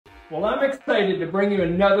Well, I'm excited to bring you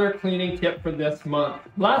another cleaning tip for this month.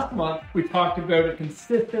 Last month, we talked about a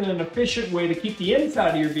consistent and efficient way to keep the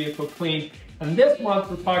inside of your vehicle clean. And this month,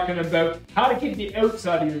 we're talking about how to keep the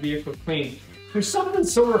outside of your vehicle clean. There's something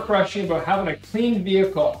so refreshing about having a clean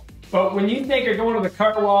vehicle. But when you think of going to the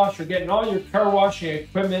car wash or getting all your car washing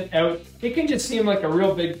equipment out, it can just seem like a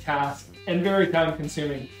real big task and very time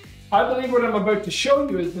consuming. I believe what I'm about to show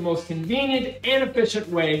you is the most convenient and efficient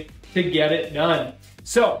way to get it done.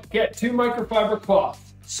 So get 2 microfiber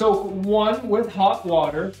cloths, soak one with hot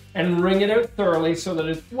water and wring it out thoroughly so that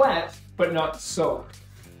it's wet but not soaked.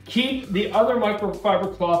 Keep the other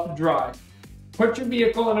microfiber cloth dry. Put your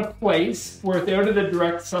vehicle in a place where it's out of the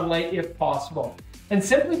direct sunlight if possible. And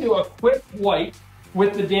simply do a quick wipe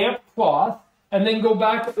with the damp cloth and then go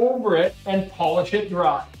back over it and polish it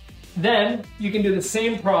dry. Then you can do the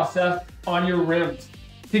same process on your rims.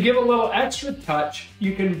 To give a little extra touch,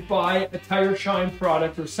 you can buy a tire shine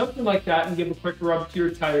product or something like that and give a quick rub to your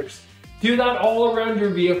tires. Do that all around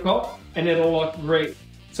your vehicle and it'll look great.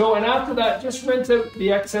 So, and after that, just rinse out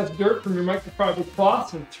the excess dirt from your microfiber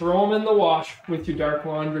cloths and throw them in the wash with your dark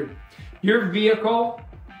laundry. Your vehicle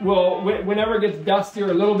will, whenever it gets dusty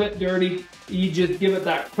or a little bit dirty, you just give it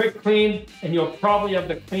that quick clean and you'll probably have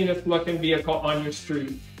the cleanest looking vehicle on your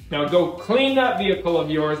street. Now go clean that vehicle of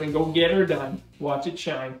yours and go get her done. Watch it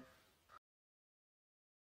shine.